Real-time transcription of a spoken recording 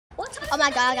Oh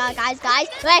my god, guys.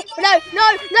 Wait, no.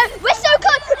 We're so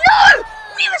close. No!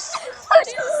 We were so close.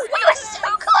 We were so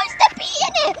close to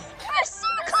beating it. We were so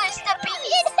close to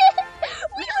beating it.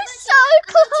 We were so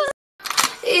close.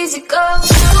 Easy go.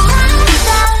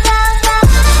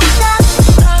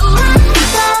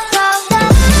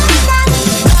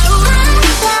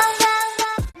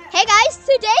 Hey guys,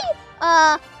 today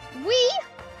we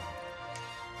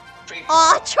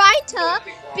are trying to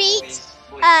beat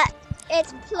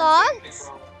it's Plants.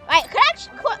 Right, could I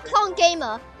call it Clone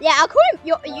Gamer? Yeah, I'll call him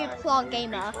you Clone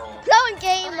Gamer. Clone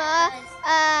Gamer,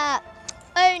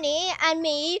 Oni and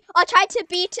me are trying to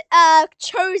beat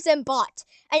Chosen Bot.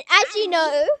 And as you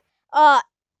know,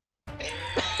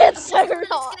 it's so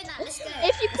hard.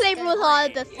 If you played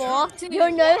Brawlhalla before,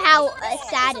 you'll know how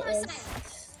sad it is.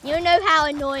 You'll know how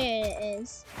annoying it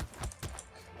is.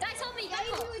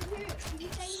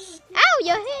 Ow,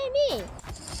 you're hitting me.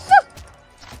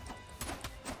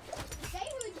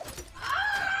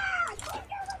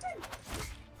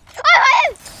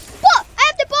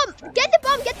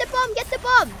 Get the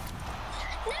bomb! No,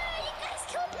 you guys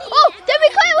killed me! Oh, then we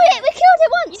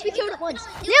killed it once!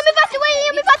 Leo, move out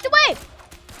the way!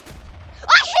 I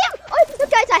hit him! Oh,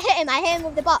 guys, I hit him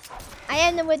with the bomb. I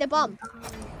hit him with the bomb.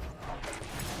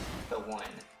 The one.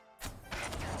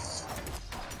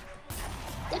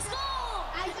 Let's go!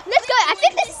 I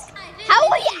think this...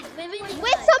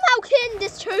 We're somehow killing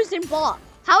this Chosen Bot.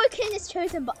 How are we killing this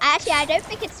Chosen Bot? Actually, I don't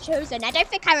think it's Chosen. I don't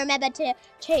think I remember to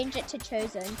change it to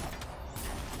Chosen.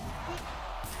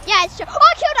 Yeah, it's true. Oh,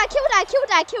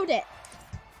 I killed it.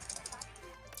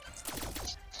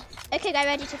 Okay, get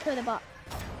ready to kill the bot.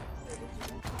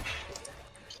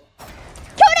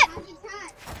 Killed it!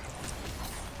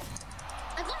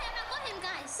 I got him,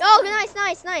 guys. Oh,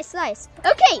 nice.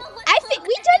 Okay, I think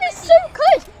we done this so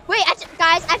good. Wait,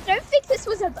 guys, I don't think this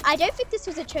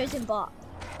was a Chosen Bot.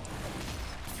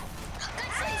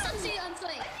 Guys, I'm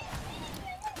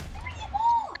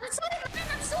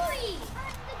sorry.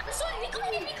 I'm sorry. We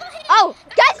got him. Oh,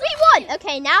 guys, we won.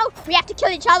 Okay, now we have to kill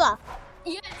each other.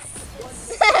 Yes.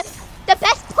 The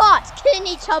best part, killing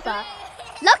each other.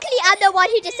 Luckily, I'm the one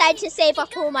who decided to save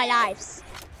up all my lives.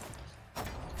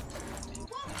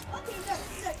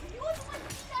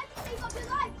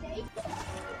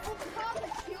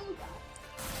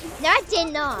 No, I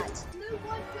did not.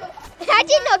 I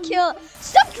did not kill.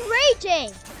 Stop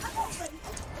raging.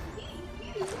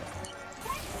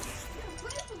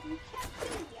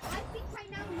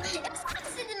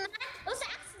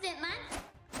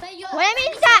 What I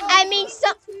mean is that I mean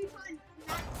so.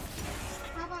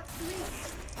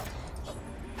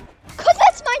 Cause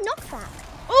that's my knockback.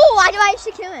 Oh, why do I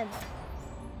actually kill him?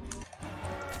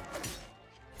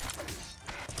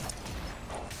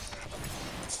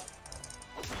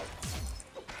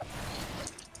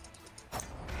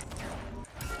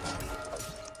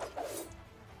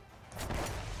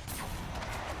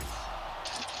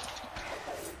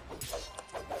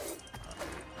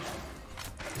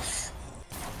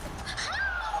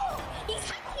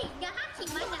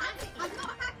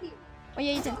 What are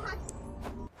you using?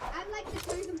 I'm like the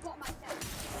Chosen Bot myself.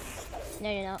 No,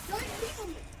 you're not. Don't team on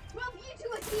me. Rob, you two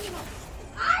are teaming on me.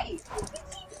 Aye!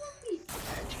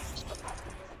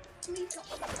 Please stop.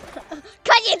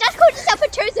 Cause you just called yourself a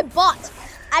Chosen Bot.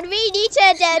 And we need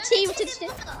to team to... You're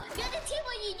the team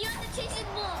on you. You're the Chosen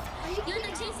Bot. You're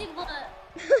the Chosen Bot.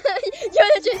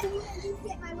 You're the Chosen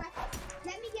Bot.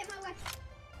 Let me get my weapon.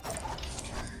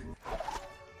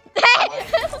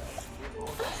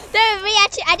 No, we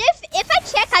actually, if I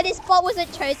check how this bot wasn't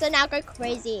chosen, I'll go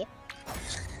crazy.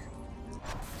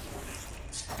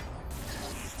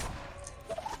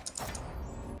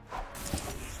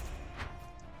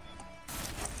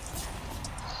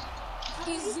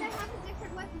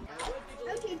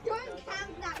 Okay, don't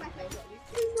count that weapon.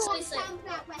 Do not count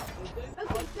that weapon.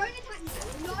 Okay, don't attack me.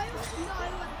 No.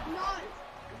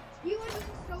 You are just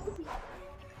salty.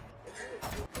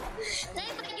 No,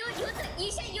 but you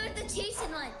said you're the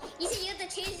chosen one.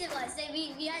 So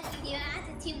we had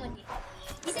to team on you.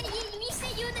 You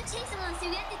said you're the chosen one, so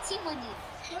we had to team on you.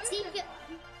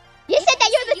 You said that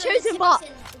you're the Chosen Bot.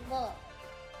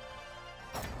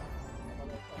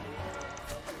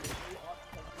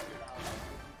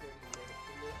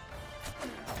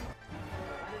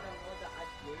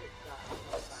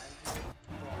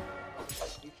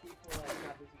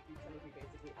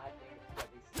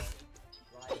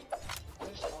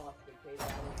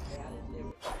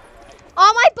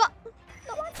 Oh my butt!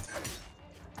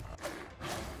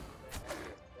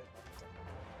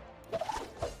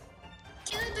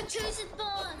 You're the Chosen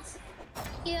Bot.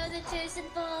 You're the Chosen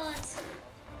Bot.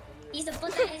 He's a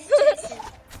bot that is chosen.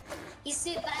 He's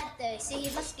so bad though. so he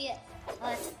must be at...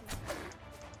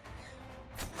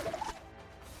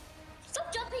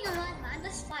 Stop jumping around, man.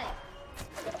 Let's fight.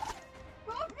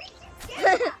 Bro, Reese is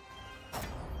scared.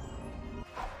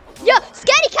 Yo,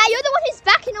 Scaredy Cat, you're the one who's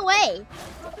backing away.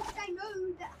 Because I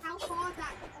know that how far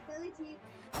that ability.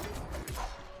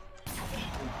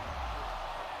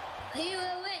 Who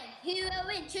will win? Who will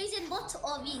win? Chosen bot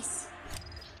or Reese?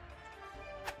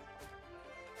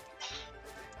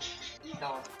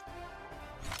 No.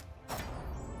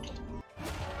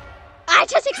 I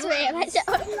just explained myself.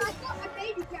 I got a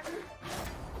baby camera.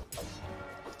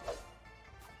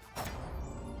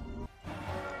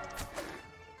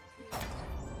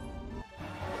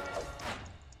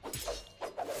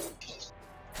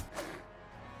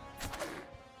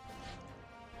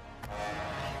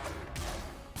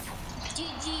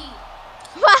 GG.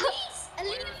 Wow.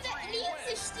 Leave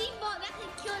the steam bot. That can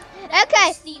kill.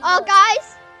 Okay, oh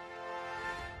guys,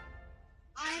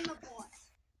 I'm a bot.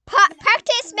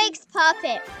 practice makes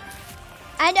perfect.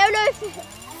 I don't know if I'm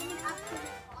an absolute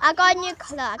bot. I got a new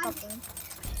color. I got one.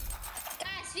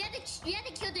 Guys, we had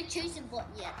to kill the chosen bot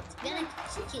yet. We had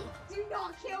to kill. Do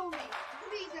not kill me.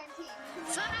 Please don't team.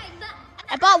 Fine,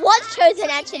 but Bot was chosen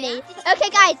actually. Okay,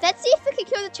 guys, let's see if we can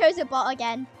kill the chosen bot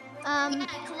again. yeah,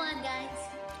 come on, guys.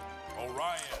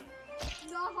 Orion.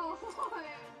 No.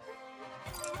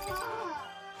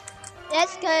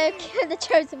 Let's go kill the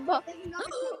chosen bot. There's not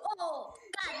Oh,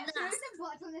 God, no. chosen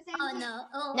bots on the same Oh team. no.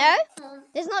 Oh. No? Oh.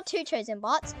 There's not two chosen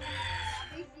bots.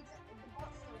 Basically, the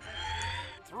bots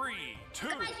still 3, 2,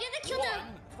 Guys, we have to kill the.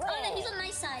 Oh no, he's on my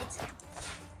side.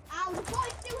 Ow, the bot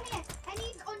is still here, and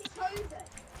he's on chosen.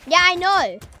 Yeah, I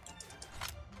know.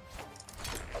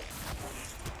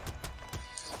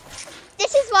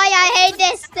 This is why I hate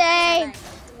this thing.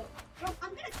 Bro, I'm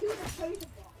gonna kill the chosen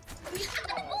bot. I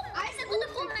got the bomb, guys. I got the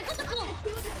bomb. I got the bomb.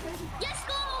 Kill the chosen bot. Let's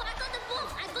go. I got the bomb.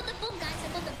 I got the bomb, guys. I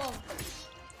got the bomb.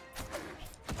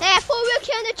 Hey, I thought we were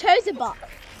killing the chosen bot.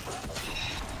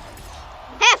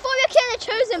 Hey, I thought we were killing the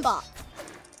chosen bot.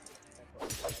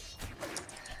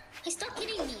 Hey, stop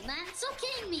killing me, man. Stop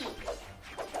killing me.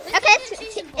 Okay,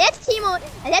 let's team on.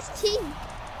 Let's team.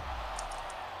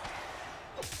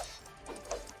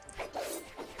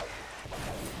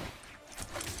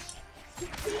 Kill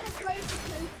the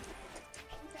chosen.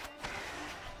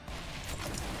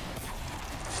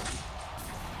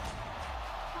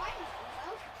 Finally,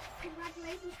 well,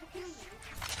 congratulations for killing me.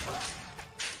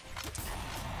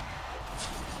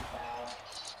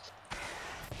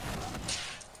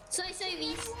 Sorry,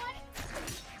 Reese.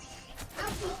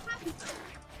 I'll be happy.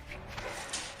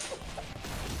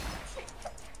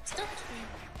 Stop killing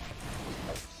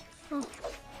me.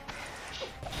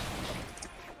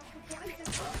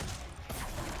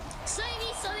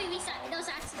 Sorry, Reese. That was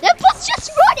an accident. The bot's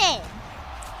just running.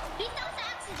 Reese, that was an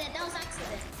accident. That was an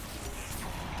accident.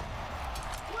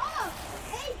 Whoa!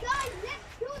 Hey guys, let's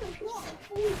kill the bot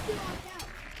before we kill ourselves.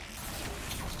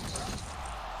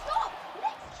 Stop!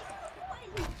 Let's kill the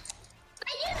bot.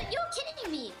 You're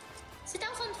kidding me. So that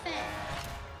was unfair.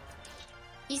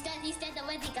 He's dead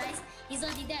already, guys. He's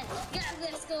already dead. Yeah,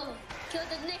 let's go. Kill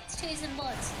the next chosen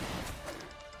bot.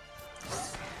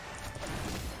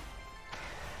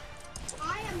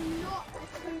 I am not a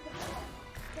chosen bot.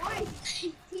 Why?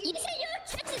 You said you're a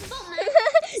chosen bot, man.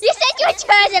 You said you were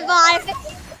chosen bot.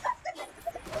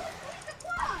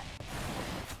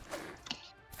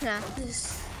 Nah.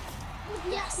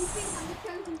 Yes. You think I'm the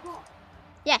chosen bot?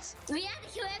 Yes. We had to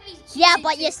kill every Yeah, chosen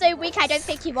but you're so weak. I don't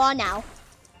think you are now.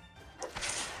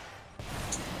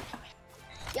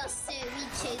 You're so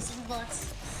weak, chosen bot.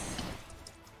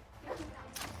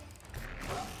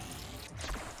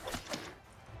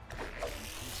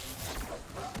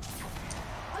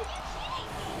 Are you kidding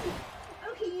me?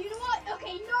 Okay, you know what?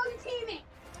 Okay, no teaming.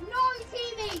 No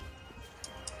teaming.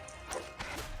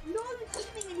 No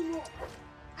teaming anymore.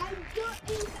 And that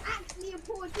is actually a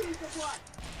poor choice of one.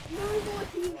 No more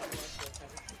teaming.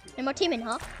 No more teaming,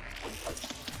 huh?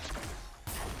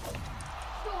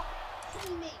 Stop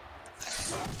teaming.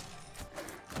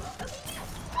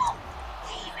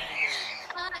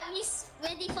 He's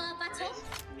ready for a battle?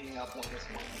 Meeting up on this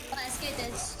one. Oh, let's do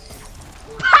this.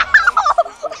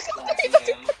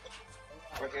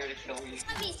 We're here to kill you.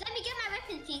 Please, let me get my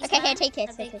weapon, please. Okay, here, man. take it.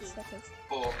 I beg Take it. you. Take it.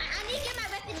 Oh, I need to get my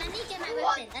weapon. I need to get my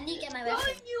weapon. I need to get my weapon.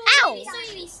 Don't you Ow!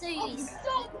 Sorry.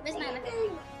 Stop Where's my weapon?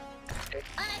 teaming.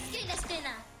 Oh, let's do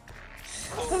now.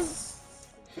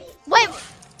 Wait.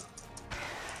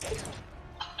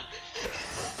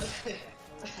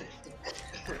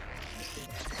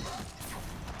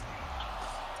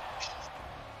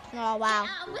 Oh wow.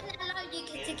 I wouldn't allow you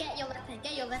to get your weapon.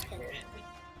 Get your weapon.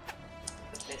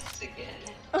 this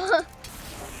again.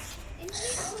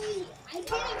 Literally, I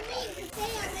didn't mean to say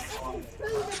I'm the echo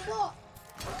through the bot.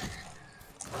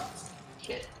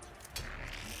 Shit.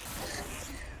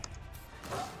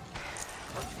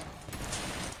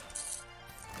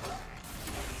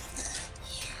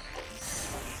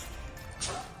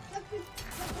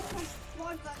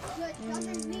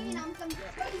 Doesn't mean I'm some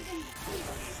chosen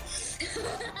people.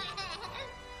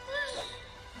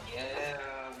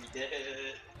 Yeah, we did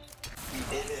it. We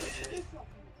did it.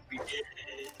 We did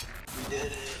it. We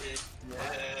did it. Yeah.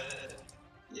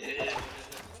 Yeah.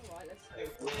 Alright, let's go.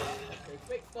 Okay,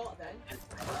 quick start then.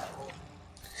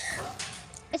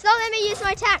 It's not letting me use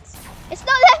my attacks. It's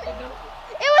not letting me.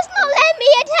 It was not letting me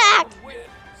attack.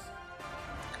 Wins.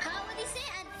 How would you say?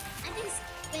 I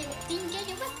didn't get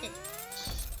your weapon.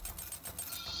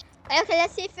 Okay,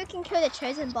 let's see if we can kill the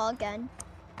chosen ball again.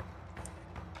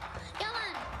 Come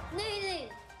on. No.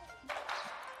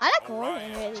 I like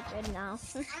rolling really good now.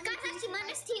 Guys, actually, man,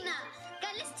 let's team now.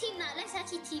 Guys, let's team now. Let's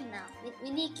actually team now. We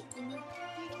need.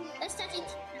 Let's actually.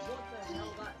 What the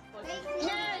hell that's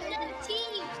No,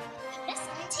 team. Let's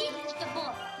team the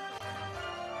ball.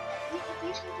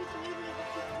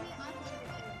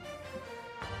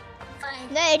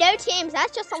 Fine. No teams.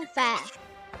 That's just unfair.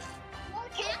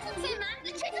 Okay, that's unfair, man.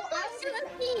 The chosen ball is so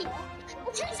OP.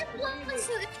 The chosen ball is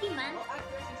so OP, man. Well,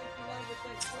 accuracy is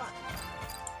 59% flat.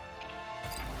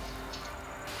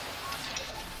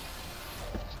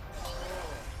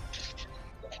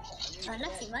 Oh,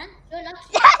 lucky, man. You're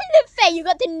lucky. Fair, you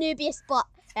got the noobiest spot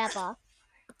ever.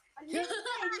 No, Nick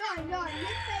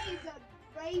is a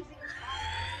raving.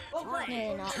 No,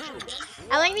 they're not.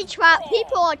 And when we try,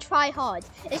 people are try hard.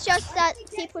 It's just that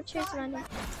people choose random.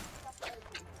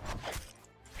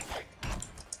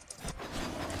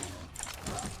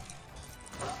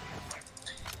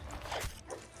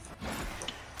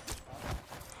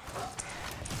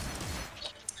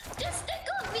 Just they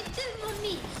got me doing on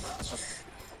me.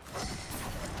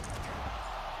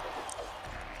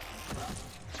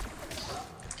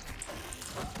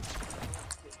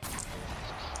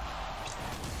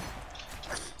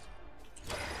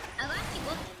 I actually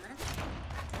got him, man.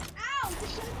 Ow!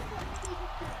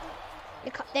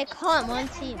 They can't one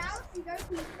team.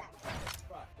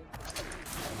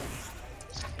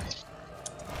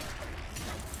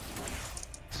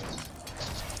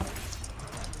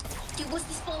 Dude, what's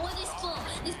this for? What is this for?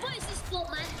 This boy is this for,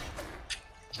 man.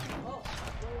 Oh,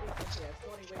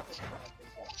 sorry,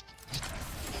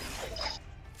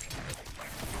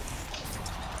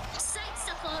 Side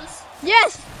suckers.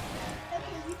 Yes!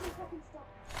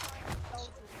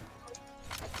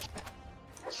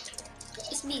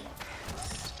 It's me.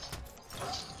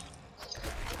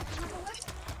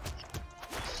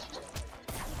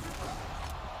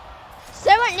 So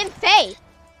went Limpay.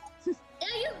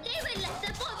 They will let the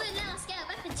bot will let us get a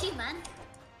weapon too, man.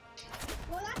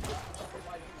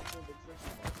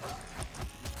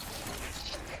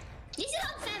 This is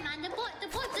unfair, man. The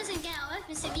bot doesn't get a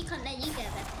weapon, so we can't let you get a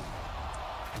weapon.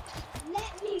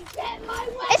 Let me get my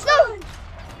weapon! It's not.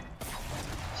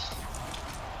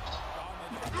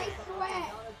 I swear!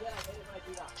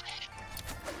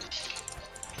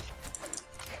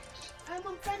 I'm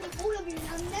unfriending all of you and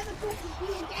I'm never talking to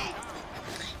you again!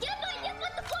 Yeah,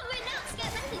 but the bot will let us get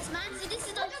weapons, man, so this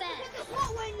is unfair. The bot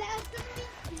won't let us,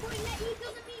 won't let you,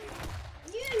 doesn't mean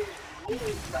you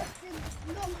person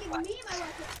not giving me my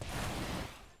weapon.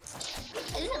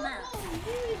 It doesn't matter.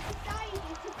 You decided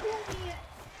to call me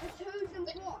a chosen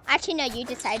bot. Actually, no, you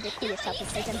decided to call yourself a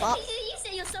chosen bot. You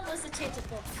say yourself was a chosen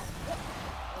bot.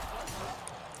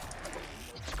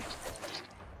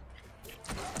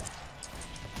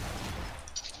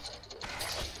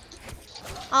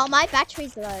 Oh, my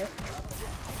battery's low.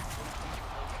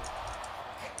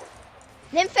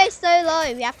 Nympho's so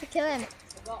low, we have to kill him.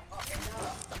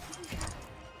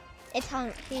 It's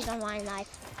on, he's on one life.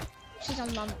 She's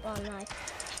on one life.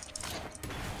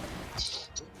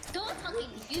 Don't fucking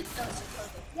use those.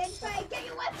 Then say, get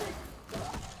your weapon!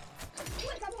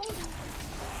 What I'm holding?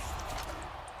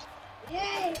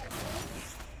 Yay!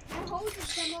 I'm holding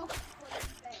them off.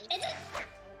 It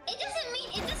doesn't mean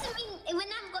when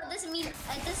I'm got doesn't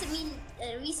mean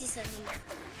Reese is on me.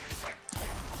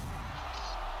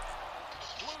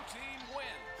 Blue team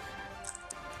wins.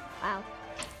 Wow.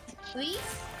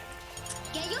 Reese,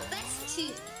 get your best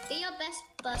two. Get your best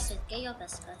person. Get your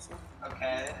best person.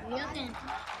 Okay. You're gonna.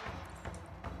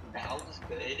 That was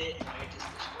good. And I just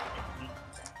destroyed it.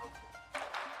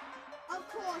 Of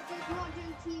course, it's not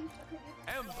doing teams because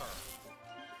it's Ember.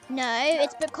 No,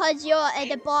 it's because you're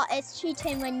the bot is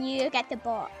cheating when you get the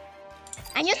bot.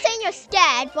 And you're saying you're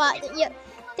scared, but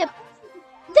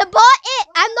the bot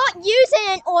I'm not using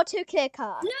an auto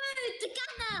clicker. No, the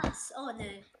gunners. Oh no.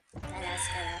 That's.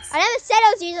 I never said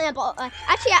I was using a bot.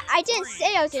 Actually, I didn't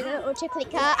say I was using an auto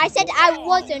clicker. I said I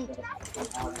wasn't.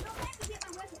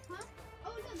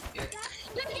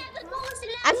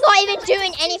 I'm not even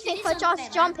doing anything for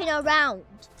just jumping around.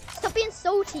 Stop being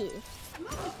salty.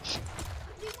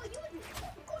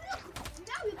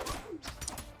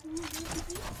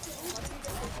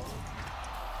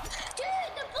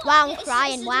 Wow, I'm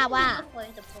crying. Wow, wow.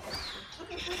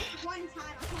 Okay, so this is one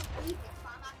time I can't believe it,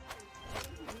 but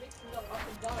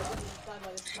I'm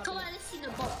actually. Come on, let's see the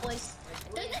bot, boys.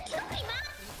 Don't kill me, man.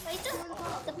 Wait,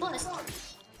 the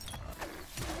boss.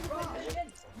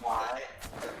 Why?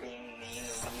 They're being mean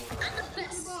to me. I'm the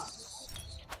best.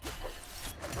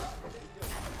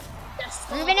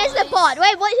 Ruben is the bot.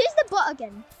 Wait, what? Who's the bot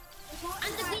again?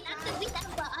 I'm the green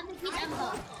ember. I'm the green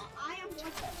ember.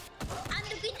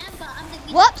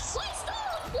 Whoops.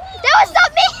 That was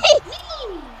not me.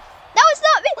 That was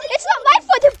not me. It's not my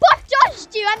fault. The bot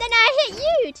dodged you, and then I hit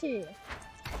you too.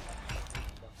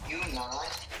 You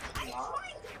not. I'm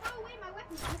trying to throw away my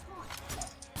weapon, but I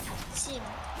can't. Sim.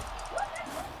 What?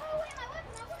 Throw away my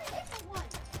weapon. I want a different one.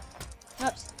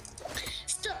 Oops.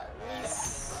 Stop.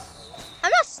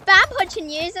 I'm not spam punching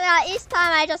you, so that each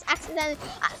time I just accidentally.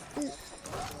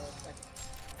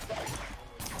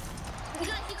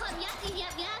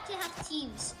 You have to have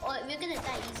teams, or we're gonna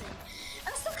die easily.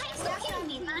 I'm still kind of killing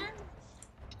me, man.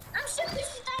 I'm so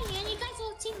close to dying, and you guys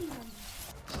all teaming on me.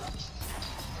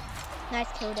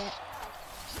 Nice, killed it.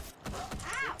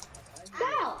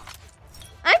 Wow.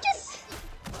 I'm just.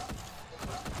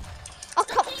 Oh, Stop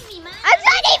come. killing me, man. I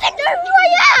don't even know who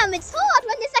I am. It's hard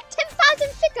when there's like 10,000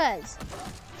 figures.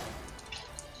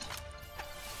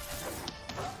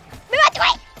 Move out the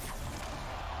way.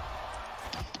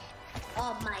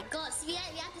 Oh my god, so we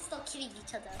have to stop killing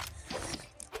each other. It's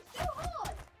too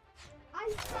hard. I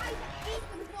tried to aim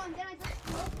for the one, then I just.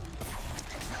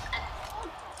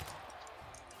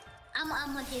 I'm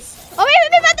on this. Oh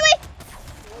wait, move out the way.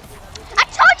 I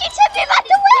told you to move out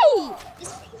the way.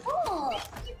 It's before.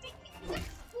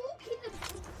 You just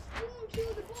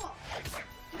kill the bot.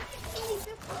 You can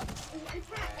just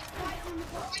attack right on the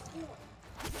bot.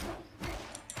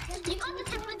 You can't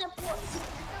attack with the force.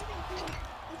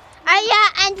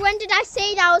 Yeah, and when did I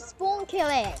say that I was spawn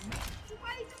killing?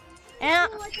 Yeah.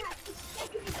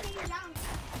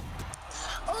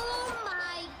 Oh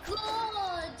my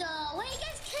god! Why are you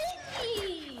guys killing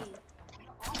me?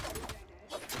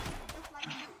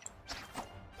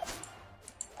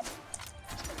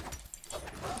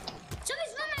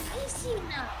 Somebody's on my PC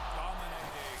now.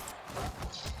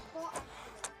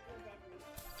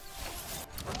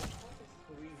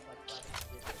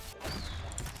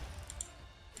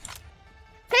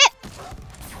 Clip.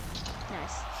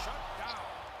 Nice.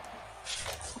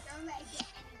 Don't let it get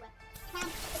anywhere.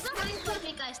 It's not going for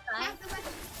me, guys. Have the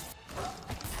weapon.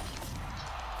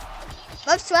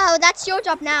 Oops, well, that's your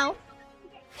job now.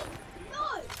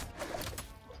 No!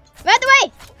 Move out the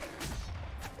way.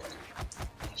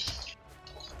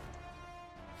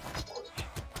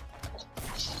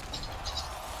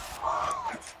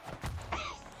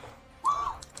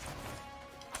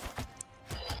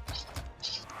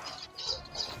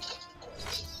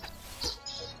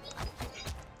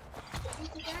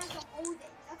 You have to hold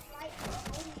it. That's right.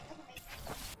 Holding it doesn't make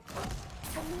sense.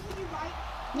 The more you write,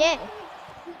 Yeah.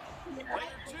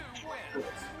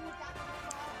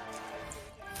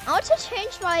 I want to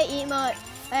change my emote.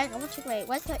 I want to wait.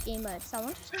 Where's the emotes? I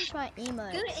want to change my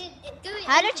emote.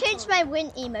 How to change my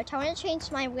win emote? I want to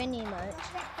change my win emote.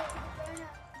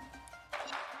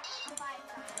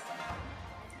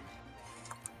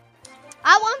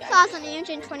 I want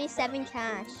 1,827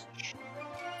 cash.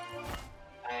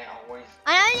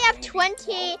 I only have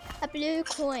 20 blue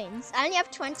coins. I only have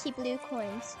 20 blue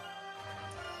coins.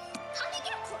 How do you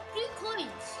get blue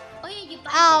coins? Oh yeah, you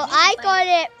buy Oh, them, I you buy got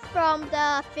it from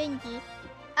the thingy.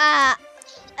 I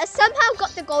somehow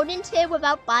got the golden tier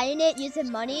without buying it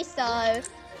using money, so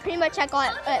pretty much I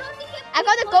got the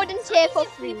golden tier for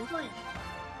free.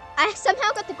 I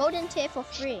somehow got the golden tier for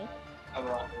free.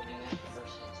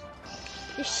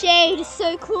 The shade is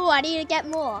so cool. I need to get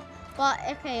more. But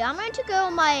okay, I'm going to go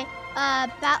on my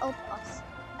battle pass.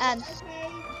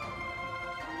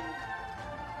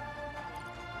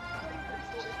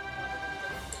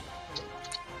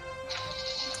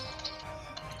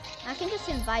 I can just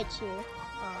invite you.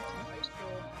 Oh, okay.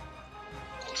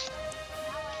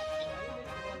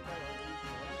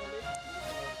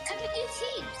 Can we do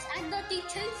teams? I'm not doing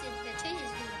chosen. The chosen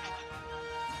is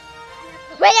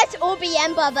Wait, let's all be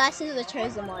Ember versus the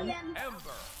chosen one. Ember.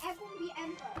 Everyone be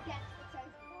Ember against the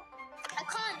chosen one. I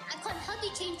can't. How do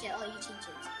you change it? Oh, you change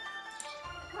it.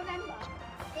 Because Ember.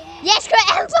 Yes, great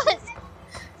embers.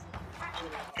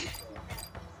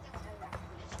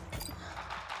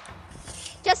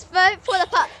 Just vote for the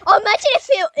part. Oh, imagine if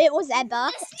it was Ember.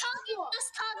 Just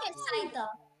target side though.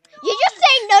 You just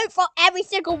say no for every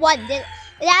single one.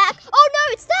 Yeah. Oh no,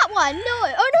 it's that one. No.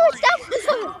 Oh no, it's that one.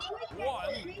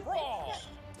 One brawl.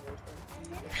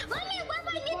 Why do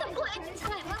I need to put every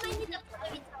time? Why do I need to put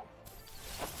every time?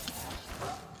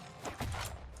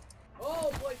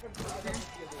 Oh, boyfriend.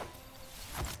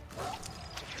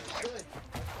 Good.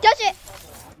 Touch it.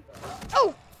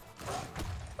 Oh.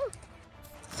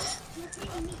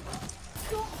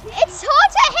 It's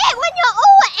hard to hit when you're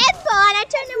all Ember and I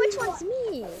don't know which one's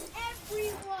me.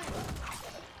 Everyone.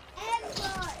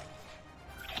 Ember.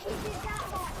 Is it that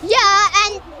hard?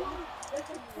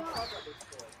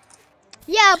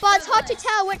 Yeah, but it's hard to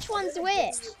tell which one's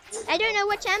which. I don't know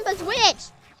which Ember's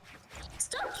which.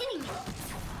 Stop kidding me.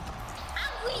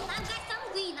 I'm green. I'm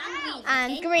green.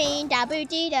 I'm okay? green, daboo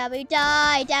dee daboo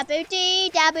die, daboo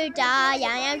dee daboo die.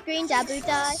 I am green, daboo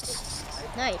die.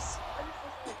 Nice.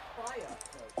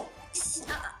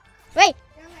 Wait,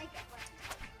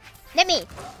 let me.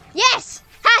 Yes!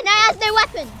 Ha! Now it has no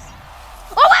weapons.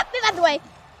 Oh, move out the way.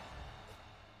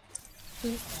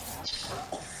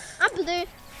 I'm blue.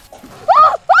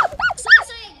 Oh!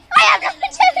 Sorry. I have no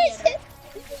choice.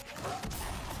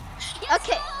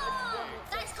 Okay.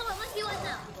 Guys, come on. 1v1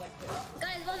 now.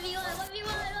 Guys, 1v1. 1v1,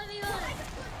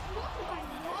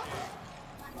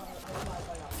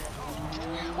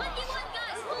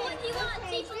 guys. 1v1.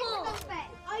 Team for more.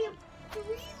 I have 3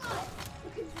 lives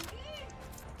because you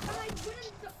guys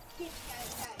wouldn't stop. No.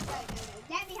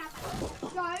 Let me have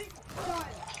that.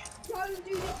 Don't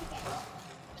do this again.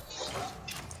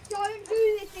 Don't do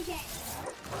this again.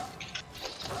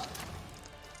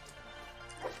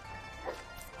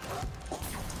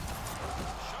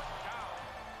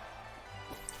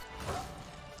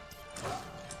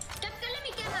 Jessica, let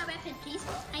me get my weapon, please.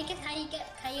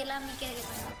 Can you let me get it?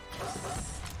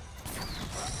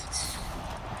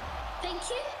 Thank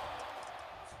you.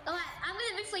 Alright, I'm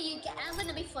gonna wait for you.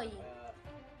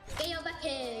 Get your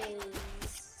weapons.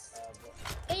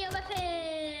 Get your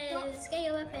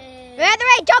weapons. We're at the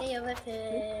right, jump. Get your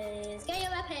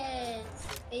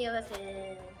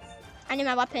weapons. I need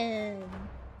my weapon.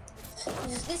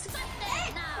 This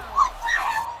weapon now.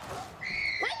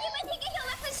 When you get your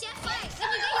weapons, yeah, fight.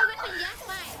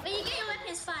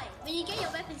 When you get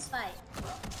your weapons, fight.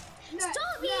 No,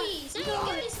 Stop me! So you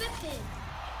get his weapon.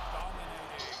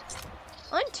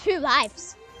 On 2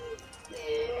 lives.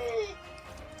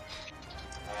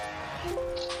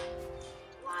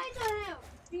 Why the hell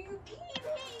do you keep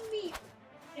hitting me?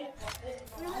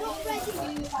 I'm not ready.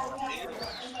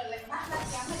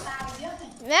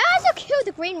 May I also kill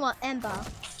the green one, Ember?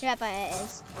 Whoever it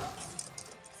is.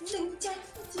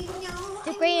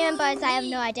 The green Ember is, I have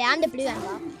no idea. I'm the blue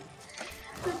Ember.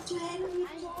 Let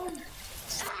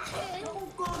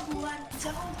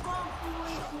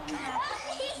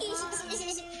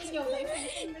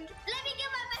me get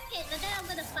my weapon, and then I'm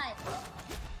gonna fight.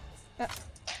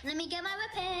 Let me get my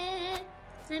weapon.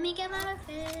 Let him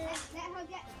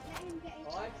get his.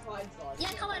 Oh, I tried, son.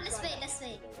 Yeah, come on, let's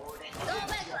wait. Go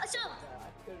back, jump.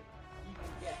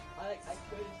 I could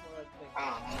for a thing.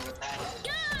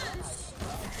 Yes!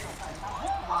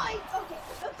 Okay.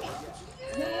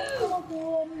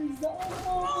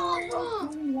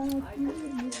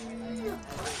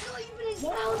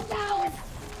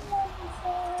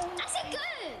 I said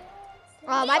good.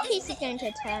 Oh, my piece is going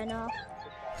to turn off.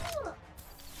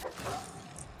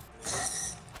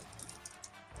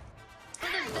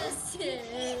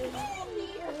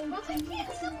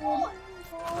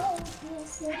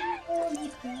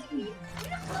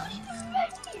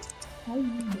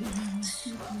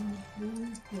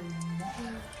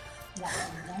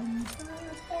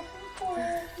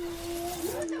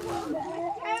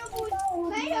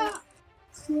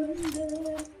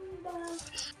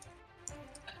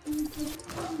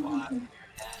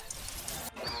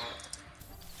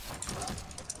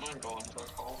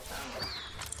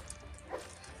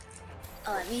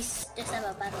 Oh, at least just have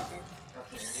a battle then.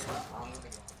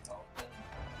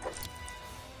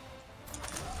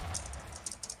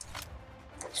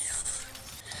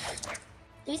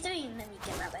 Please don't even let me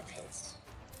get my weapons.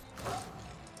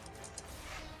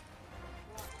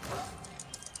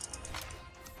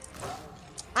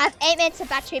 I have 8 minutes of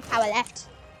battery power left.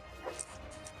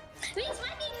 Please, why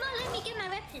do you not let me get my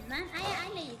weapon, man? I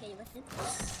let you get your weapon.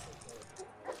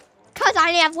 Because I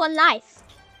only have 1 life.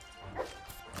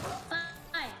 Fine.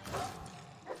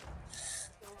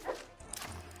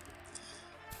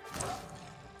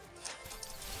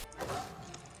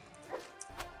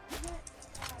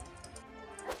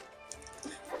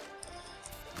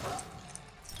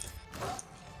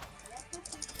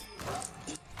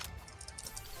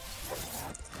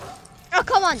 Oh,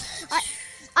 come on.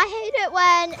 I hate it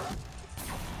when...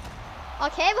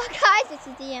 Okay, well guys, this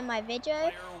is the end of my video,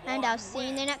 and I'll see you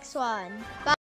in the next one. Bye.